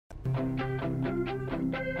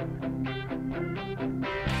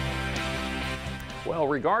Well,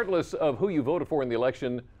 regardless of who you voted for in the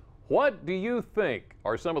election, what do you think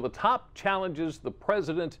are some of the top challenges the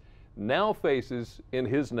president now faces in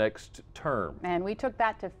his next term? And we took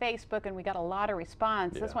that to Facebook and we got a lot of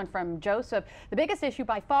response. This one from Joseph. The biggest issue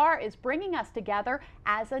by far is bringing us together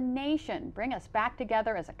as a nation, bring us back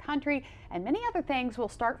together as a country, and many other things will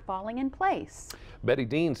start falling in place. Betty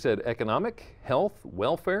Dean said economic, health,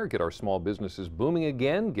 welfare, get our small businesses booming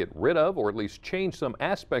again, get rid of or at least change some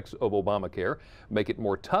aspects of Obamacare, make it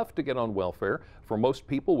more tough to get on welfare. For most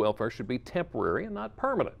people, welfare should be temporary and not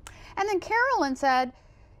permanent. And then Carolyn said,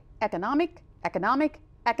 economic.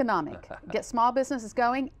 Get small businesses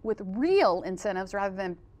going with real incentives rather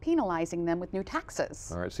than penalizing them with new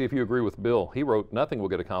taxes. All right, see if you agree with Bill. He wrote, nothing will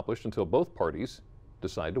get accomplished until both parties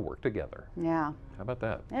decide to work together. Yeah. How about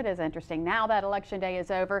that? It is interesting. Now that election day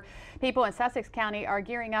is over, people in Sussex County are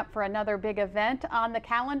gearing up for another big event on the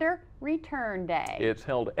calendar, Return Day. It's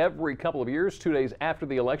held every couple of years, 2 days after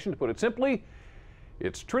the election. To put it simply,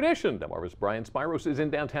 it's tradition. WR's Brian Spiros is in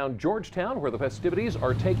downtown Georgetown where the festivities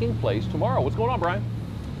are taking place tomorrow. What's going on, Brian?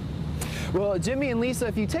 Well, Jimmy and Lisa,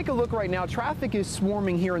 if you take a look right now, traffic is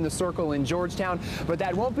swarming here in the Circle in Georgetown, but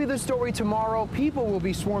that won't be the story tomorrow. People will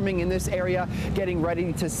be swarming in this area, getting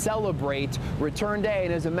ready to celebrate Return Day.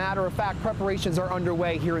 And as a matter of fact, preparations are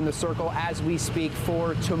underway here in the Circle as we speak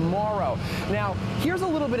for tomorrow. Now, here's a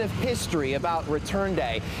little bit of history about Return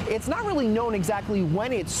Day. It's not really known exactly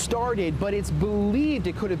when it started, but it's believed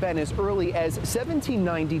it could have been as early as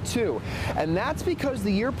 1792. And that's because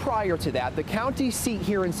the year prior to that, the county seat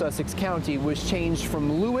here in Sussex County was changed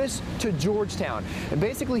from Lewis to Georgetown. And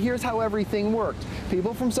basically, here's how everything worked.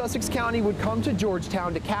 People from Sussex County would come to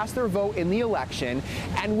Georgetown to cast their vote in the election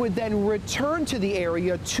and would then return to the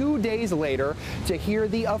area 2 days later to hear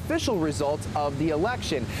the official results of the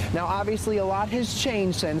election. Now, obviously, a lot has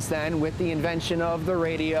changed since then with the invention of the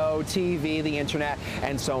radio, TV, the internet,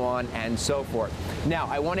 and so on and so forth. Now,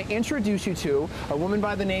 I want to introduce you to a woman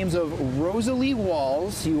by the names of Rosalie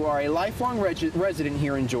Walls. You are a lifelong resident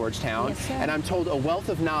here in Georgetown. Yes, sir. And I'm told a wealth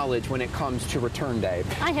of knowledge when it comes to Return Day.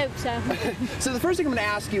 I hope so. So the first thing I'm going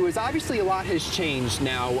to ask you is, obviously a lot has changed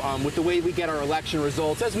now with the way we get our election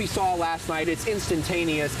results. As we saw last night, it's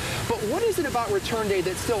instantaneous. But what is it about Return Day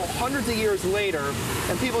that still hundreds of years later,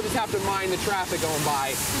 and people just have to mind the traffic going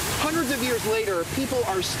by, hundreds of years later, people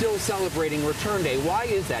are still celebrating Return Day? Why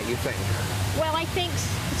is that, you think? Well, I think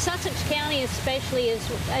Sussex County especially is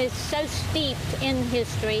so steeped in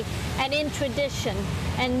history and in tradition.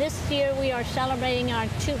 And this year we are celebrating our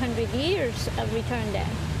 200 years of Return Day.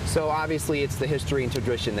 So obviously it's the history and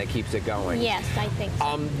tradition that keeps it going. Yes, I think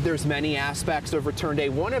so. There's many aspects of Return Day.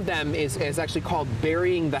 One of them is actually called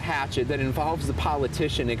burying the hatchet that involves the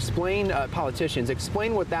politician. Politicians,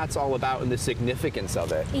 explain what that's all about and the significance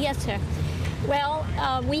of it. Yes, sir. Well,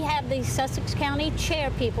 we have the Sussex County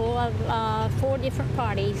chair people of 4 different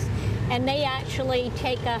parties, and they actually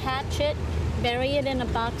take a hatchet, bury it in a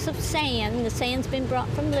box of sand. The sand's been brought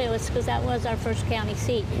from Lewis because that was our first county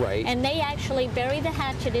seat. Right. And they actually bury the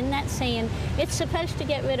hatchet in that sand. It's supposed to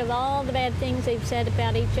get rid of all the bad things they've said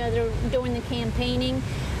about each other during the campaigning.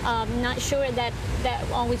 Not sure that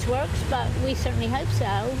always works, but we certainly hope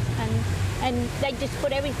so. And they just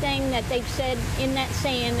put everything that they've said in that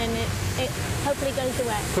sand, and it hopefully goes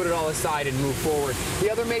away. Put it all aside and move forward. The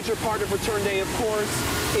other major part of Return Day, of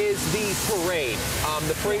course, is the parade.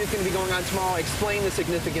 The parade is going to be going on tomorrow. Explain the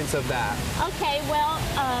significance of that. Okay, well,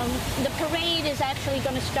 the parade is actually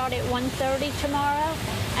going to start at 1:30 tomorrow,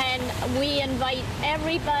 and we invite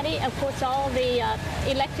everybody, of course, all the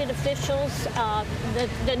elected officials,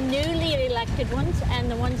 the newly elected ones, and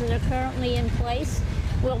the ones that are currently in place,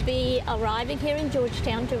 will be arriving here in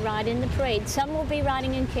Georgetown to ride in the parade. Some will be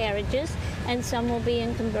riding in carriages, and some will be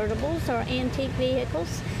in convertibles or antique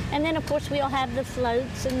vehicles. And then, of course, we'll have the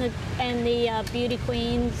floats and the beauty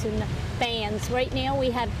queens and the bands. Right now,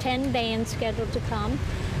 we have 10 bands scheduled to come,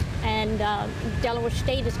 and Delaware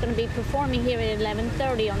State is going to be performing here at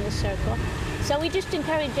 11:30 on the Circle. So we just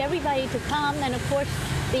encourage everybody to come, and of course,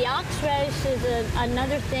 the ox race is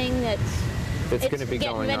another thing that's going to be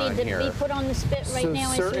going on here. It's getting ready to be put on the spit right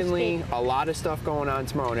now. So certainly a lot of stuff going on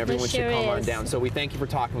tomorrow, and everyone should come on down. So we thank you for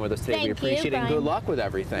talking with us today. We appreciate it, and good luck with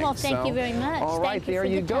everything. Well, thank you very much. All right, there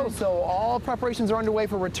you go. So all preparations are underway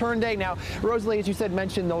for Return Day. Now, Rosalie, as you said,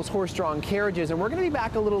 mentioned those horse-drawn carriages, and we're going to be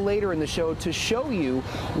back a little later in the show to show you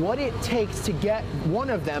what it takes to get one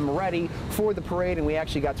of them ready for the parade, and we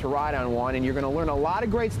actually got to ride on one, and you're going to learn a lot of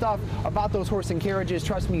great stuff about those horse and carriages.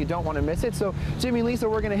 Trust me, you don't want to miss it. So, Jimmy and Lisa,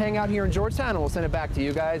 we're going to hang out here in Georgetown, and we'll send it back to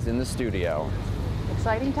you guys in the studio.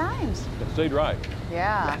 Exciting times. Stay dry.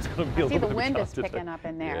 Yeah. That's going to be a I see little the bit wind of is today. picking up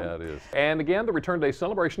in there. Yeah, it is. And again, the Return Day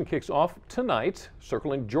celebration kicks off tonight.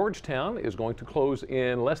 Circling Georgetown is going to close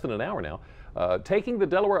in less than an hour now. Taking the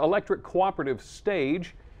Delaware Electric Cooperative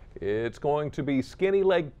stage, it's going to be Skinny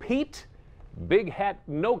Leg Pete, Big Hat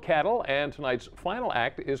No Cattle, and tonight's final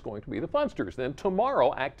act is going to be the Funsters. Then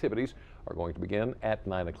tomorrow, activities are going to begin at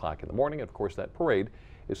 9 o'clock in the morning. Of course, that parade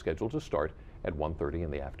is scheduled to start at 1:30 in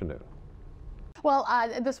the afternoon. Well,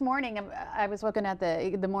 this morning I was looking at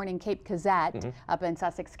the Morning Cape Gazette up in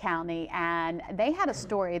Sussex County, and they had a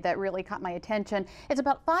story that really caught my attention. It's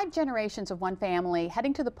about 5 generations of one family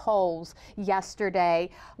heading to the polls yesterday.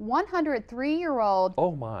 103-year-old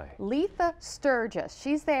Letha Sturgis.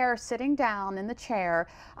 She's there sitting down in the chair.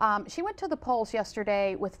 She went to the polls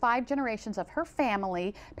yesterday with 5 generations of her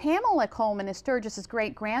family. Pamela Coleman is Sturgis's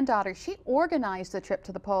great-granddaughter. She organized the trip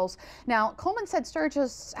to the polls. Now, Coleman said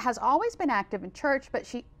Sturgis has always been active in church, but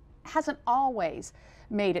she hasn't always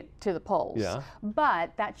made it to the polls. Yeah.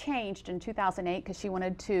 But that changed in 2008 because she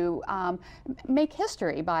wanted to make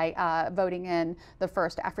history by voting in the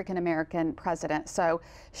first African-American president. So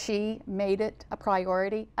she made it a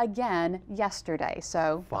priority again yesterday.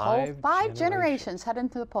 So the whole 5 generations heading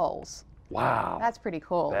to the polls. Wow. That's pretty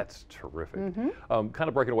cool. That's terrific. Kind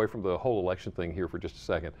of breaking away from the whole election thing here for just a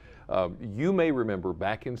second. You may remember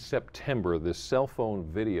back in September this cell phone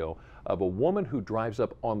video of a woman who drives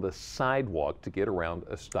up on the sidewalk to get around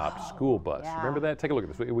a stopped school bus. Yeah. Remember that? Take a look at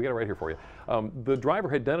this. We got it right here for you. The driver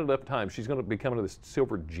had done it enough times. She's going to be coming to this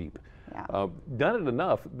silver Jeep. Yeah. Done it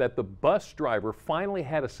enough that the bus driver finally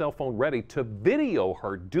had a cell phone ready to video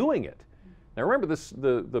her doing it. Now remember,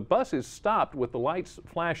 the bus is stopped with the lights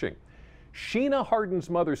flashing. Sheena Hardin's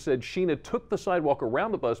mother said Sheena took the sidewalk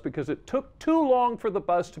around the bus because it took too long for the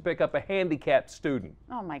bus to pick up a handicapped student.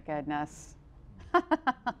 Oh my goodness.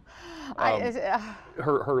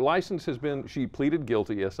 Her license has been, she pleaded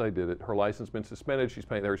guilty, yes I did it. Her license has been suspended, she's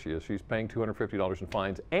paying, there she is, she's paying $250 in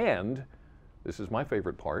fines, and this is my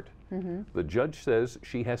favorite part, the judge says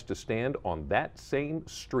she has to stand on that same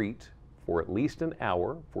street for at least an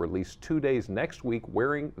hour, for at least 2 days next week,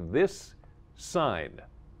 wearing this sign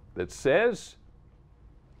that says,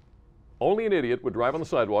 only an idiot would drive on the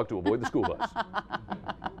sidewalk to avoid the school bus.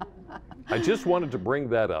 I just wanted to bring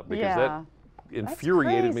that up because that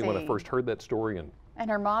infuriated me when I first heard that story. And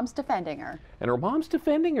her mom's defending her. And her mom's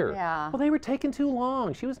defending her. Yeah. Well, they were taking too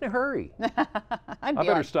long. She was in a hurry. I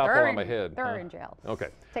better stop while I'm ahead. Throw her in jail. Okay.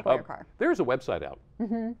 Take away your car. There's a website out.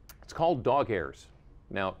 It's called Dog Heirs.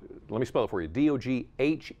 Now, let me spell it for you. D-O-G-H-E-I-R-S.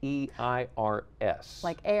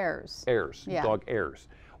 Like heirs. Heirs. Yeah. Dog heirs.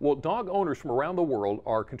 Well, dog owners from around the world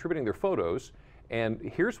are contributing their photos, and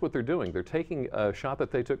here's what they're doing. They're taking a shot that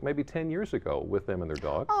they took maybe 10 years ago with them and their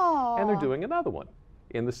dog, and they're doing another one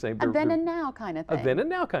in the same... A then and now kind of thing. A then and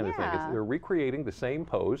now kind of thing. They're recreating the same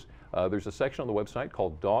pose. There's a section on the website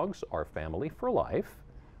called Dogs Are Family for Life.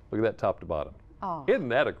 Look at that top to bottom. Oh. Isn't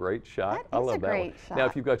that a great shot? That is I love a that great one. shot. Now,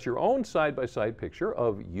 if you've got your own side-by-side picture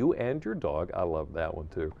of you and your dog, I love that one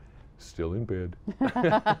too. Still in bed.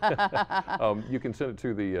 You can send it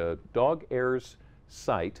to the Dog Heirs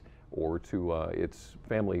site or to its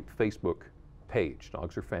family Facebook page.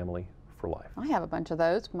 Dogs Are Family for Life. I have a bunch of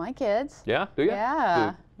those for my kids. Yeah? Do you?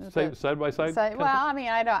 Yeah. Side by side? Well, I mean,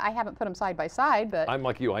 I haven't put them side by side, but... I'm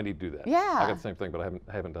like you. I need to do that. Yeah. I got the same thing, but I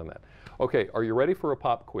haven't done that. Okay, are you ready for a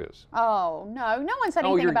pop quiz? Oh, no. No one said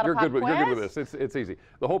anything about a pop quiz. You're good with this. It's easy.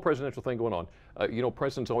 The whole presidential thing going on. You know,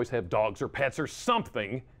 presidents always have dogs or pets or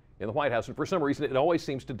something in the White House, and for some reason, it always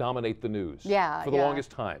seems to dominate the news. Yeah, for the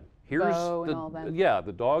longest time. Here's Bo and all them.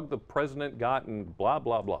 the dog the president got and blah,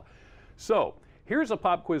 blah, blah. So, here's a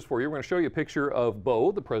pop quiz for you. We're going to show you a picture of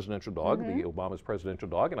Bo, the presidential dog, the Obama's presidential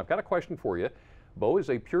dog, and I've got a question for you. Bo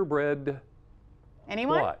is a purebred...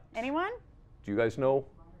 Anyone? What? Anyone? Do you guys know?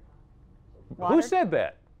 Water? Who said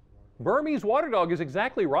that? Burmese water dog is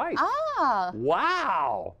exactly right. Ah.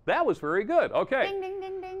 Wow, that was very good. Okay. Ding, ding,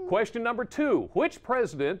 ding, ding. Question number 2. Which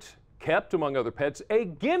president kept, among other pets, a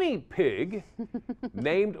guinea pig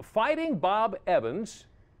named Fighting Bob Evans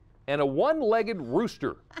and a one-legged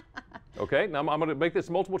rooster? Okay, now I'm going to make this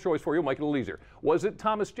multiple choice for you, make it a little easier. Was it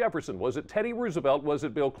Thomas Jefferson? Was it Teddy Roosevelt? Was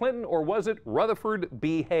it Bill Clinton? Or was it Rutherford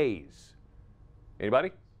B. Hayes? Anybody?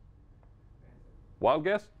 Wild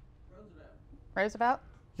guess? Roosevelt?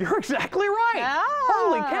 You're exactly right. Ah.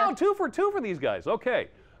 Holy cow, 2 for 2 for these guys. Okay,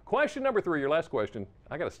 question number 3, your last question.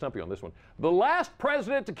 I got to stump you on this one. The last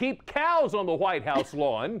president to keep cows on the White House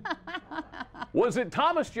lawn, was it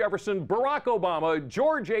Thomas Jefferson, Barack Obama,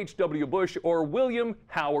 George H.W. Bush, or William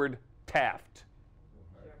Howard Taft?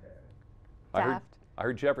 Taft. I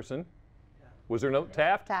heard Jefferson. Was there no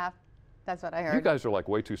Taft? Taft. That's what I heard. You guys are like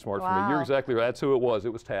way too smart for me. Wow. You're exactly right. That's who it was.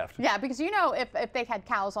 It was Taft. Yeah, because you know, if they had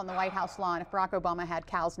cows on the White House lawn, if Barack Obama had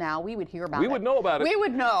cows now, we would hear about it. We would know about it. We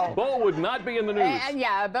would know. Bo would not be in the news. And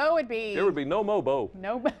yeah, Bo would be. There would be no Mo Bo.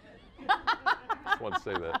 No. Just wanted to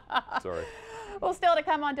say that. Sorry. Well, still to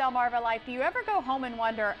come on Delmarva Life, do you ever go home and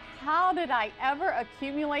wonder, how did I ever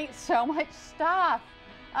accumulate so much stuff?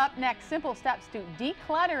 Up next, simple steps to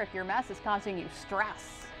declutter if your mess is causing you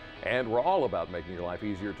stress. And we're all about making your life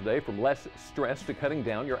easier today, from less stress to cutting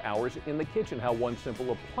down your hours in the kitchen. How one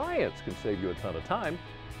simple appliance can save you a ton of time.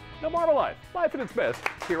 Delmarva Life, life at its best,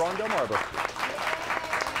 here on Delmarva.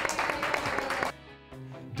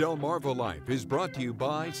 Delmarva Life is brought to you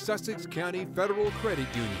by Sussex County Federal Credit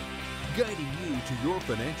Union, guiding you to your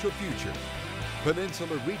financial future.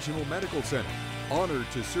 Peninsula Regional Medical Center, honored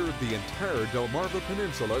to serve the entire Delmarva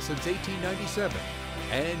Peninsula since 1897.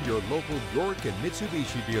 And your local York and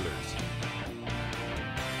Mitsubishi dealers.